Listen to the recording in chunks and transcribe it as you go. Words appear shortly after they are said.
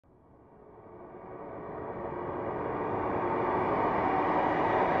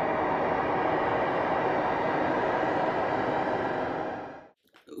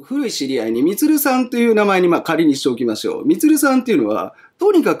古い知り合いにみつるさんという名前に仮にしておきましょう。みつるさんっていうのは、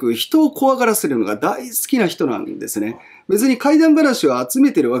とにかく人を怖がらせるのが大好きな人なんですね。別に怪談話を集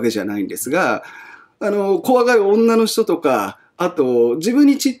めてるわけじゃないんですが、怖がる女の人とか、あと、自分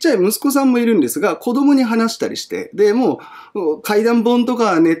にちっちゃい息子さんもいるんですが、子供に話したりして、で、もう、怪談本と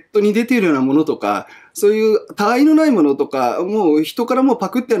かネットに出ているようなものとか、そういう他愛のないものとか、もう人からもパ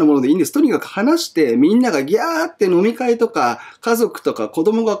クったようなものでいいんです。とにかく話して、みんながギャーって飲み会とか、家族とか子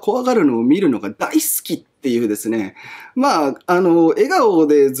供が怖がるのを見るのが大好きっていうですね。笑顔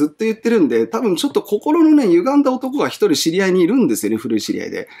でずっと言ってるんで、多分ちょっと心のね、歪んだ男が一人知り合いにいるんですよね、古い知り合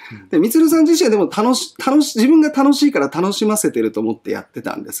いで。で、みつるさん自身はでも自分が楽しいから楽しませてると思ってやって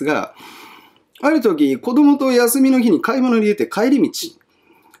たんですが、ある時、子供と休みの日に買い物に出て帰り道、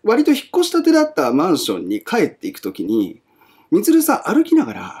割と引っ越したてだったマンションに帰っていくときに、みつるさん歩きな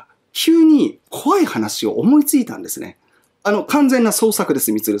がら、急に怖い話を思いついたんですね。完全な創作で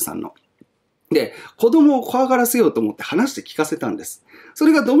す、みつるさんの。で、子供を怖がらせようと思って話して聞かせたんです。そ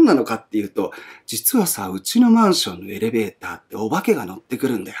れがどんなのかっていうと、実はさ、うちのマンションのエレベーターってお化けが乗ってく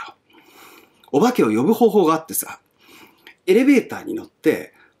るんだよ。お化けを呼ぶ方法があってさ、エレベーターに乗っ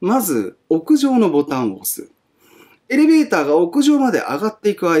て、まず屋上のボタンを押す。エレベーターが屋上まで上がって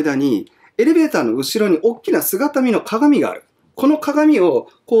いく間に、エレベーターの後ろに大きな姿見の鏡がある。この鏡を、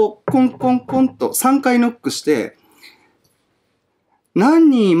こう、コンコンコンと3回ノックして、何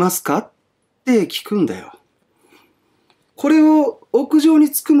人いますかって聞くんだよ。これを屋上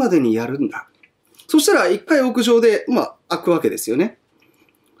に着くまでにやるんだ。そしたら1回屋上で、開くわけですよね。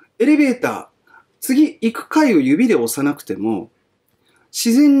エレベーター、次行く階を指で押さなくても、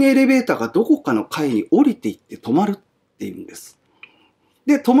自然にエレベーターがどこかの階に降りていって止まるっていうんです。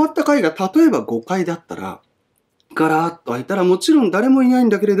で、止まった階が例えば5階だったら、ガラーッと開いたらもちろん誰もいないん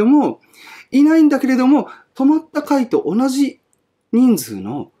だけれども、止まった階と同じ人数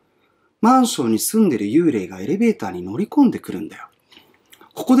のマンションに住んでる幽霊がエレベーターに乗り込んでくるんだよ。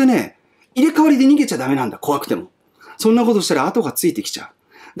ここでね、入れ替わりで逃げちゃダメなんだ、怖くても。そんなことしたら後がついてきちゃう。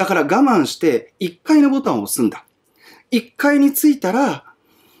だから我慢して1階のボタンを押すんだ。1階に着いたら、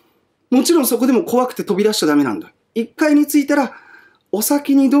もちろんそこでも怖くて飛び出しちゃダメなんだ。1階に着いたら、お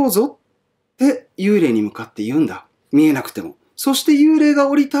先にどうぞって幽霊に向かって言うんだ。見えなくても。そして幽霊が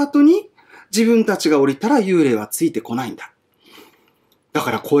降りた後に、自分たちが降りたら幽霊はついてこないんだ。だ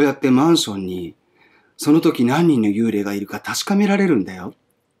からこうやってマンションに、その時何人の幽霊がいるか確かめられるんだよ。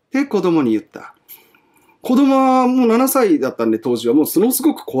って子供に言った。子供はもう7歳だったんで当時はもうものす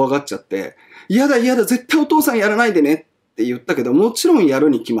ごく怖がっちゃって、嫌だ嫌だ絶対お父さんやらないでねって言ったけど、もちろんやる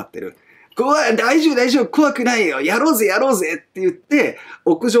に決まってる。大丈夫大丈夫怖くないよやろうぜって言って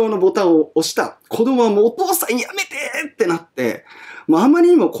屋上のボタンを押した。子供はもうお父さんやめてってなって、もうあまり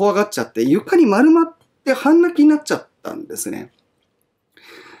にも怖がっちゃって床に丸まって半泣きになっちゃったんですね。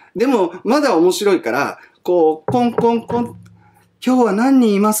でもまだ面白いから、こうコンコンコン、今日は何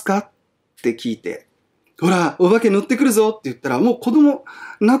人いますかって聞いて、ほらお化け乗ってくるぞって言ったら、もう子供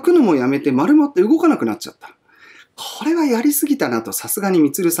泣くのもやめて丸まって動かなくなっちゃった。これはやりすぎたなとさすがに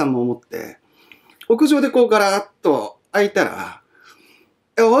みつるさんも思って、屋上でこうガラッと開いたら、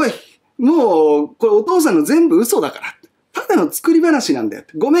おい、もうこれお父さんの全部嘘だから。ただの作り話なんだよっ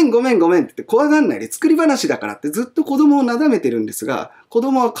て。ごめんって言って怖がんないで作り話だからってずっと子供をなだめてるんですが、子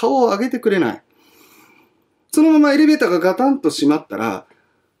供は顔を上げてくれない。そのままエレベーターがガタンと閉まったら、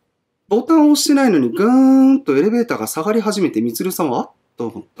ボタンを押してないのにガーンとエレベーターが下がり始めてみつるさんはあっと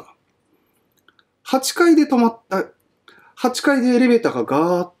思った。8階で止まった。8階でエレベーターが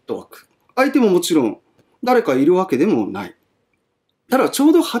ガーッと開く。相手ももちろん誰かいるわけでもない。ただちょ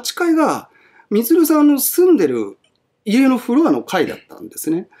うど8階がみつるさんの住んでる家のフロアの階だったんです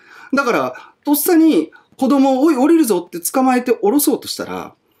ね。だからとっさに子供をおい降りるぞって捕まえて降ろそうとした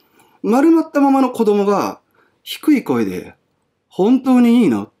ら、丸まったままの子供が低い声で本当にいい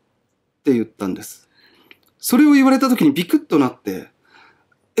のって言ったんです。それを言われた時にビクッとなって、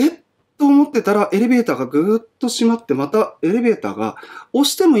と思ってたらエレベーターがぐーっと閉まって、またエレベーターが押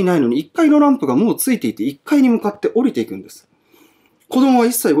してもいないのに1階のランプがもうついていて1階に向かって降りていくんです。子供は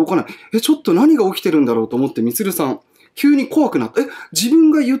一切動かない。ちょっと何が起きてるんだろうと思ってみつるさん急に怖くなった。自分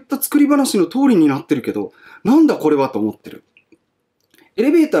が言った作り話の通りになってるけど、なんだこれはと思ってる。エ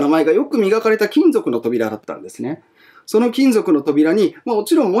レベーターの前がよく磨かれた金属の扉だったんですね。その金属の扉に、も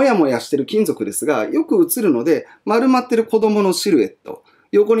ちろんもやもやしてる金属ですが、よく映るので丸まってる子供のシルエット、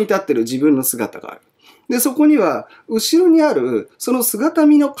横に立ってる自分の姿がある。で、そこには、後ろにある、その姿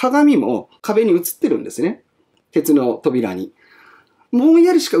見の鏡も壁に映ってるんですね。鉄の扉に。もん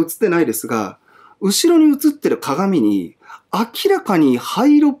やりしか映ってないですが、後ろに映ってる鏡に、明らかに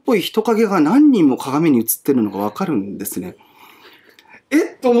灰色っぽい人影が何人も鏡に映ってるのがわかるんですね。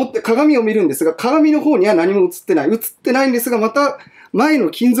と思って鏡を見るんですが、鏡の方には何も映ってない。映ってないんですが、また前の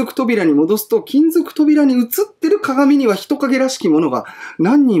金属扉に戻すと、金属扉に映ってる鏡には人影らしきものが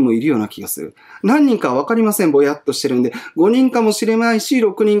何人もいるような気がする。何人かはわかりません。ぼやっとしてるんで。5人かもしれないし、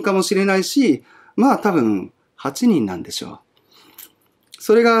6人かもしれないし、まあ多分8人なんでしょう。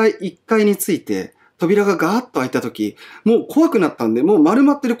それが1階について、扉がガーッと開いたとき、もう怖くなったんで、もう丸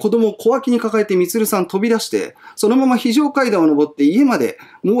まってる子供を小脇に抱えてみつるさん飛び出して、そのまま非常階段を登って家まで、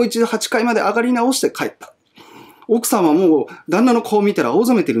もう一度8階まで上がり直して帰った。奥さんはもう旦那の顔を見たら青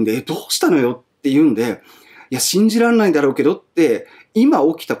ざめてるんで、どうしたのよって言うんで、いや、信じらんないだろうけどって、今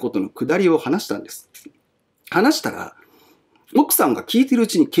起きたことの下りを話したんです。話したら、奥さんが聞いてるう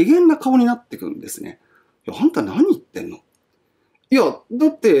ちに怪げな顔になってくるんですね。いや、あんた何言ってんの？いや、だ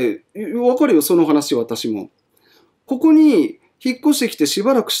って、わかるよ、その話、私も。ここに引っ越してきてし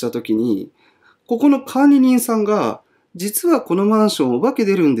ばらくしたときに、ここの管理人さんが、実はこのマンションお化け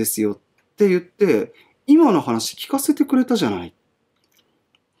出るんですよって言って、今の話聞かせてくれたじゃない。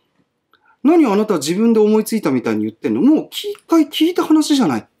何あなた自分で思いついたみたいに言ってんの？もう一回聞いた話じゃ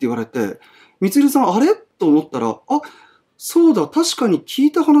ないって言われて、みつるさん、あれと思ったら、あ、そうだ、確かに聞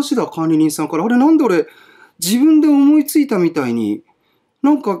いた話だ、管理人さんから。あれ、なんで俺、自分で思いついたみたいに、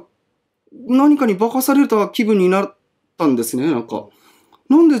なんか、何かに化かされた気分になったんですね、なんか。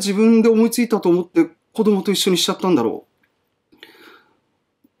なんで自分で思いついたと思って子供と一緒にしちゃったんだろ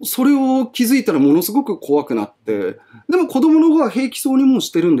う。それを気づいたらものすごく怖くなって、でも子供の方は平気そうにもう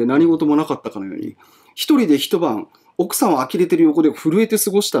してるんで何事もなかったかのように、一人で一晩、奥さんは呆れてる横で震えて過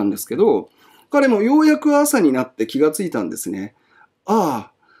ごしたんですけど、彼もようやく朝になって気がついたんですね。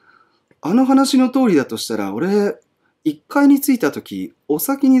ああ、あの話の通りだとしたら、俺、1階に着いたとき、お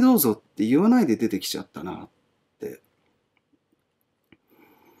先にどうぞって言わないで出てきちゃったなって。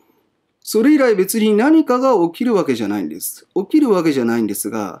それ以来別に何かが起きるわけじゃないんです。起きるわけじゃないんです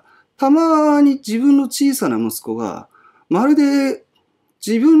が、たまに自分の小さな息子が、まるで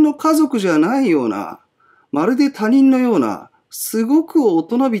自分の家族じゃないような、まるで他人のような、すごく大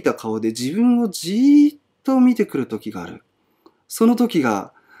人びた顔で自分をじーっと見てくる時がある。その時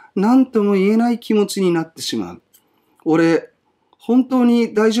が何とも言えない気持ちになってしまう。俺、本当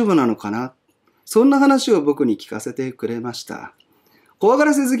に大丈夫なのかな？そんな話を僕に聞かせてくれました。怖が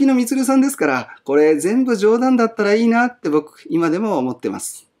らせ好きのみつるさんですから、これ全部冗談だったらいいなって僕、今でも思ってま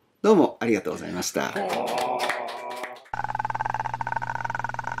す。どうもありがとうございました。